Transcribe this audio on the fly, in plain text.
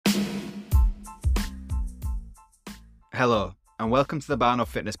Hello, and welcome to the Barno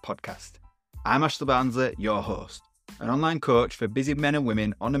Fitness Podcast. I'm Ashley Barnsley, your host, an online coach for busy men and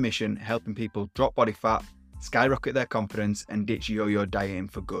women on a mission helping people drop body fat, skyrocket their confidence, and ditch yo-yo dieting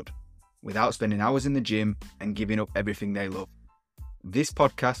for good, without spending hours in the gym and giving up everything they love. This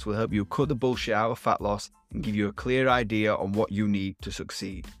podcast will help you cut the bullshit out of fat loss and give you a clear idea on what you need to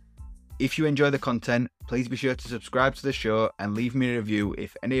succeed. If you enjoy the content, please be sure to subscribe to the show and leave me a review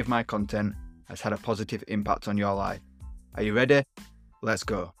if any of my content has had a positive impact on your life. Are you ready? Let's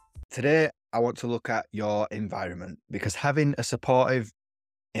go. Today, I want to look at your environment, because having a supportive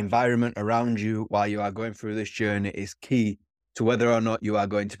environment around you while you are going through this journey is key to whether or not you are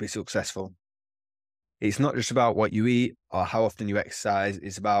going to be successful. It's not just about what you eat or how often you exercise,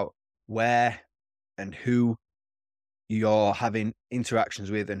 it's about where and who you're having interactions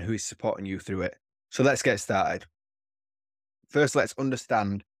with and who is supporting you through it. So let's get started. First, let's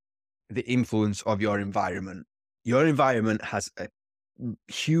understand the influence of your environment. Your environment has a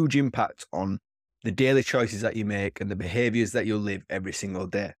huge impact on the daily choices that you make and the behaviors that you live every single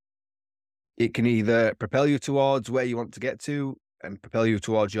day. It can either propel you towards where you want to get to and propel you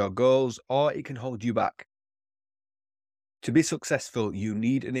towards your goals, or it can hold you back. To be successful, you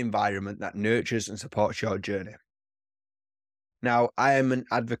need an environment that nurtures and supports your journey. Now, I am an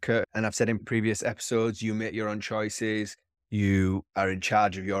advocate, and I've said in previous episodes, you make your own choices, you are in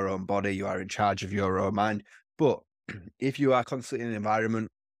charge of your own body, you are in charge of your own mind. But if you are constantly in an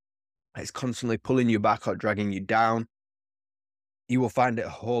environment that's constantly pulling you back or dragging you down, you will find it a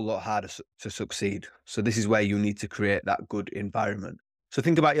whole lot harder to succeed. So this is where you need to create that good environment. So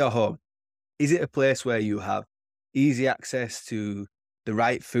think about your home. Is it a place where you have easy access to the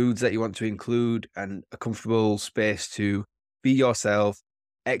right foods that you want to include and a comfortable space to be yourself,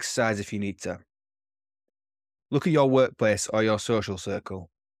 exercise if you need to? Look at your workplace or your social circle.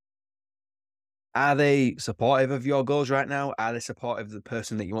 Are they supportive of your goals right now? Are they supportive of the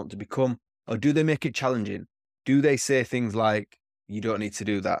person that you want to become? Or do they make it challenging? Do they say things like, you don't need to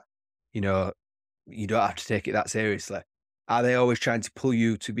do that? You don't have to take it that seriously. Are they always trying to pull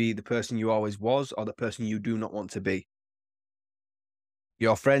you to be the person you always was or the person you do not want to be?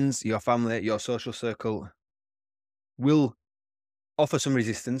 Your friends, your family, your social circle will offer some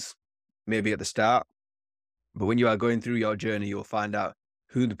resistance, maybe at the start. But when you are going through your journey, you'll find out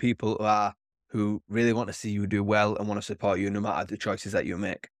who the people are who really want to see you do well and want to support you no matter the choices that you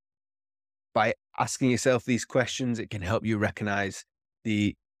make. By asking yourself these questions, it can help you recognize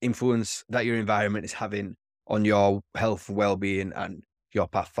the influence that your environment is having on your health, well-being, and your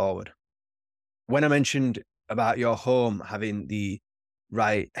path forward. When I mentioned about your home having the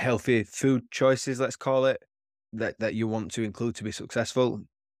right healthy food choices, let's call it, that you want to include to be successful,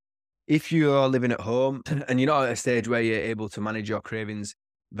 if you're living at home and you're not at a stage where you're able to manage your cravings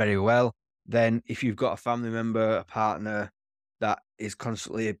very well, then if you've got a family member, a partner that is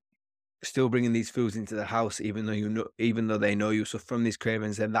constantly still bringing these foods into the house, even though they know you suffer from these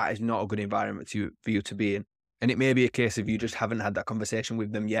cravings, then that is not a good environment for you to be in. And it may be a case of you just haven't had that conversation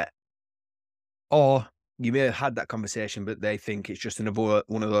with them yet, or you may have had that conversation, but they think it's just another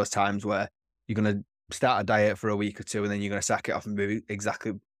one of those times where you're going to start a diet for a week or two, and then you're going to sack it off and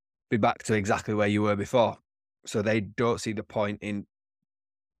be back to exactly where you were before. So they don't see the point in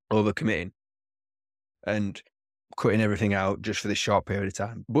overcommitting and cutting everything out just for this short period of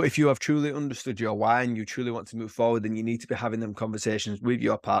time. But if you have truly understood your why and you truly want to move forward, then you need to be having them conversations with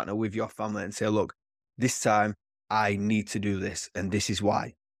your partner, with your family, and say, look, this time I need to do this, and this is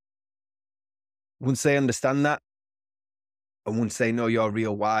why. Once they understand that, and once they know your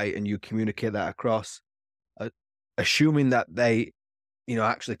real why and you communicate that across, assuming that they,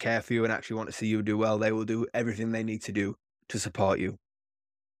 actually care for you and actually want to see you do well, they will do everything they need to do to support you.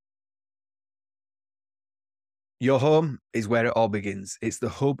 Your home is where it all begins. It's the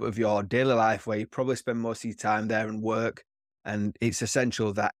hub of your daily life where you probably spend most of your time there and work. And it's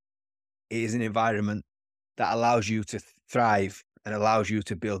essential that it is an environment that allows you to thrive and allows you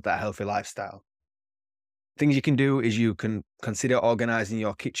to build that healthy lifestyle. Things you can do is you can consider organizing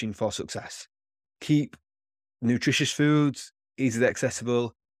your kitchen for success. Keep nutritious foods easily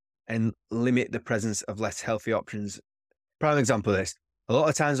accessible and limit the presence of less healthy options. Prime example of this, a lot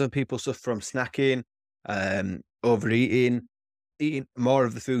of times when people suffer from snacking, overeating, eating more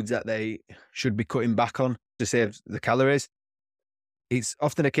of the foods that they should be cutting back on to save the calories, it's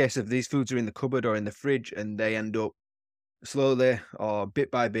often a case of these foods are in the cupboard or in the fridge and they end up slowly or bit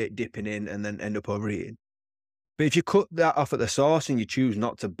by bit dipping in and then end up overeating. But if you cut that off at the source and you choose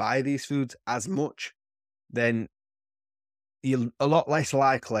not to buy these foods as much, then you're a lot less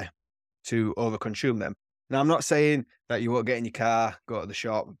likely to overconsume them. Now, I'm not saying that you won't get in your car, go to the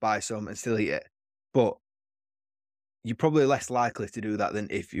shop, buy some and still eat it. But you're probably less likely to do that than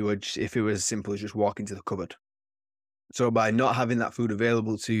if if it was as simple as just walking to the cupboard. So by not having that food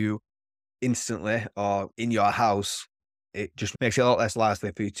available to you instantly or in your house, it just makes it a lot less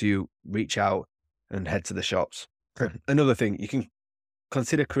likely for you to reach out and head to the shops. Another thing, you can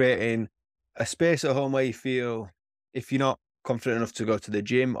consider creating a space at home where you feel, if you're not confident enough to go to the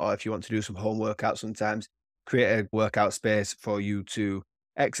gym or if you want to do some home workout sometimes, create a workout space for you to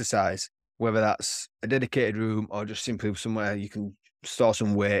exercise, whether that's a dedicated room or just simply somewhere you can store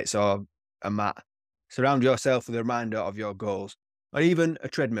some weights or a mat. Surround yourself with a reminder of your goals or even a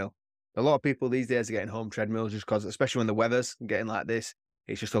treadmill. A lot of people these days are getting home treadmills just because, especially when the weather's getting like this,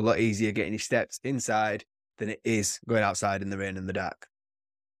 it's just a lot easier getting your steps inside than it is going outside in the rain and the dark.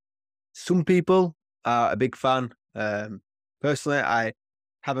 Some people are a big fan. Personally, I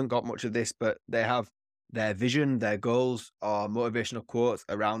haven't got much of this, but they have their vision, their goals, or motivational quotes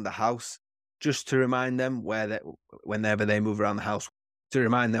around the house just to remind them whenever they move around the house, to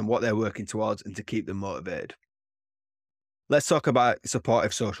remind them what they're working towards and to keep them motivated. Let's talk about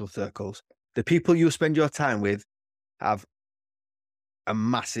supportive social circles. The people you spend your time with have a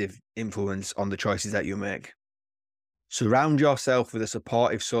massive influence on the choices that you make. Surround yourself with a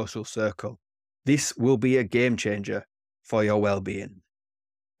supportive social circle. This will be a game changer for your well-being.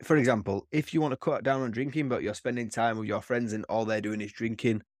 For example, if you want to cut down on drinking, but you're spending time with your friends and all they're doing is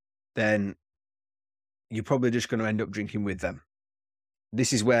drinking, then you're probably just going to end up drinking with them.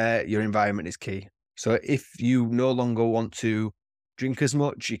 This is where your environment is key. So if you no longer want to drink as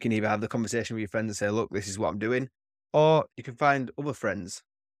much, you can either have the conversation with your friends and say, look, this is what I'm doing, or you can find other friends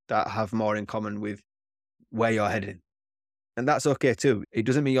that have more in common with where you're heading. And that's okay too. It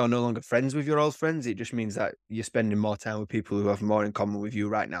doesn't mean you're no longer friends with your old friends. It just means that you're spending more time with people who have more in common with you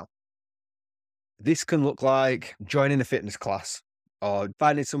right now. This can look like joining a fitness class or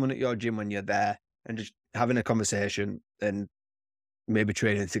finding someone at your gym when you're there and just having a conversation and maybe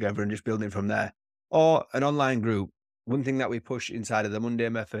training together and just building from there. Or an online group. One thing that we push inside of the Monday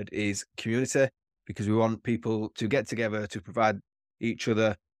Method is community, because we want people to get together to provide each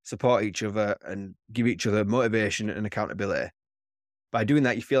other, support each other, and give each other motivation and accountability. By doing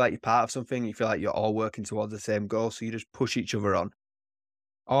that, you feel like you're part of something, you feel like you're all working towards the same goal, so you just push each other on.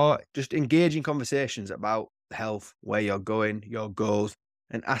 Or just engage in conversations about health, where you're going, your goals,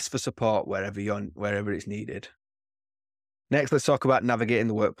 and ask for support wherever it's needed. Next, let's talk about navigating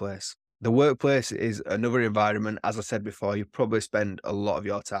the workplace. The workplace is another environment, as I said before, you probably spend a lot of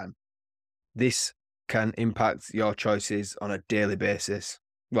your time. This can impact your choices on a daily basis.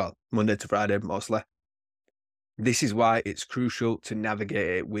 Well, Monday to Friday, mostly. This is why it's crucial to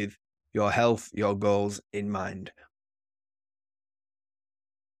navigate it with your health, your goals in mind.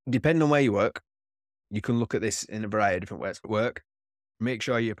 Depending on where you work, you can look at this in a variety of different ways. At work, make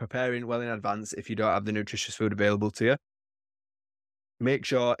sure you're preparing well in advance if you don't have the nutritious food available to you. Make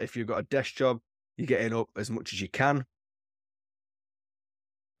sure if you've got a desk job, you're getting up as much as you can.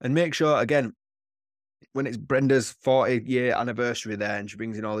 And make sure, again, when it's Brenda's 40-year anniversary there and she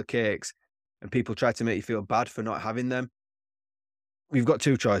brings in all the cakes and people try to make you feel bad for not having them, we've got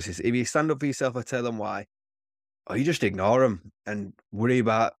two choices. If you stand up for yourself or tell them why, or you just ignore them and worry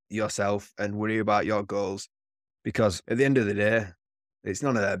about yourself and worry about your goals, because at the end of the day, it's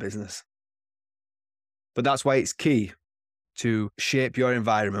none of their business. But that's why it's key to shape your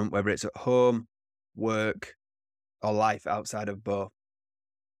environment, whether it's at home, work, or life outside of both.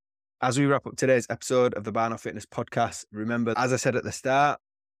 As we wrap up today's episode of the Barn Off Fitness podcast, remember, as I said at the start,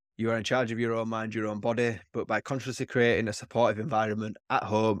 you are in charge of your own mind, your own body, but by consciously creating a supportive environment at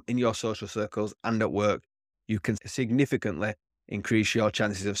home, in your social circles, and at work, you can significantly increase your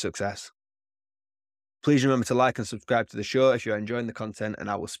chances of success. Please remember to like and subscribe to the show if you're enjoying the content, and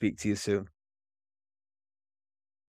I will speak to you soon.